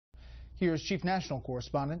Here's Chief National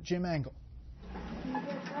Correspondent Jim Engel.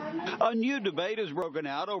 A new debate has broken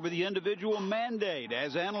out over the individual mandate,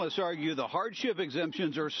 as analysts argue the hardship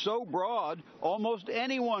exemptions are so broad, almost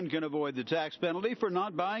anyone can avoid the tax penalty for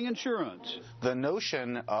not buying insurance. The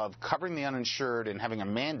notion of covering the uninsured and having a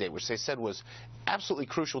mandate, which they said was absolutely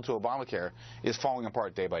crucial to Obamacare, is falling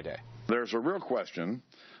apart day by day. There's a real question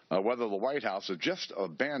whether the White House has just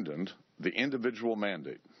abandoned the individual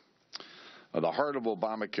mandate, the heart of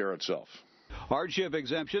Obamacare itself. Hardship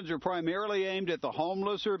exemptions are primarily aimed at the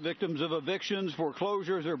homeless or victims of evictions,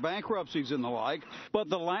 foreclosures, or bankruptcies and the like. But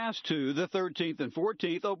the last two, the 13th and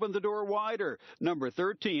 14th, open the door wider. Number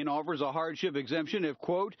 13 offers a hardship exemption if,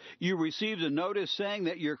 quote, you received a notice saying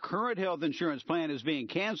that your current health insurance plan is being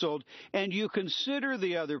canceled and you consider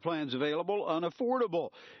the other plans available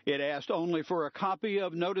unaffordable. It asked only for a copy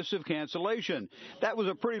of notice of cancellation. That was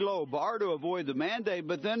a pretty low bar to avoid the mandate,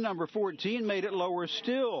 but then number 14 made it lower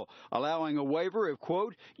still, allowing a waiver if,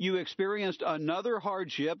 quote, you experienced another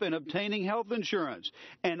hardship in obtaining health insurance,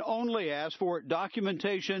 and only ask for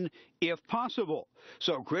documentation if possible.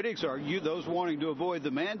 So critics argue those wanting to avoid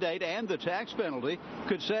the mandate and the tax penalty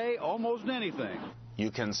could say almost anything. You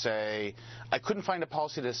can say, I couldn't find a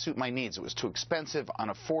policy to suit my needs. It was too expensive,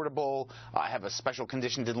 unaffordable, I have a special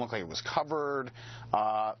condition, didn't look like it was covered.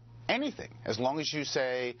 Anything, as long as you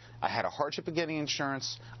say, I had a hardship in getting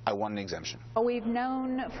insurance, I want an exemption. We've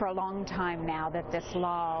known for a long time now that this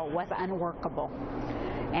law was unworkable,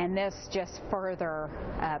 and this just further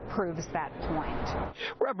proves that point.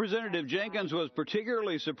 Representative Jenkins was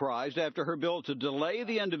particularly surprised after her bill to delay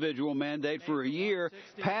the individual mandate for a year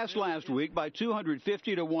passed last week by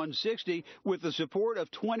 250 to 160 with the support of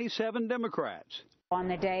 27 Democrats. On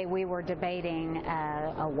the day we were debating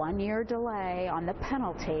a one-year delay on the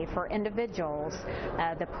penalty for individuals,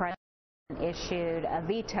 the president issued a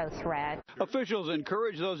veto threat. Officials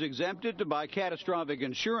encourage those exempted to buy catastrophic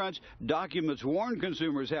insurance. Documents warn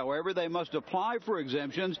consumers, however, they must apply for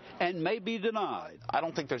exemptions and may be denied. I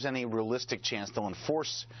don't think there's any realistic chance they'll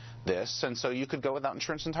enforce this, and so you could go without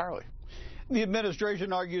insurance entirely. The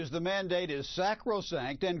administration argues the mandate is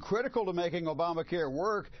sacrosanct and critical to making Obamacare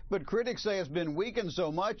work, but critics say it's been weakened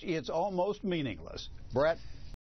so much it's almost meaningless. Brett?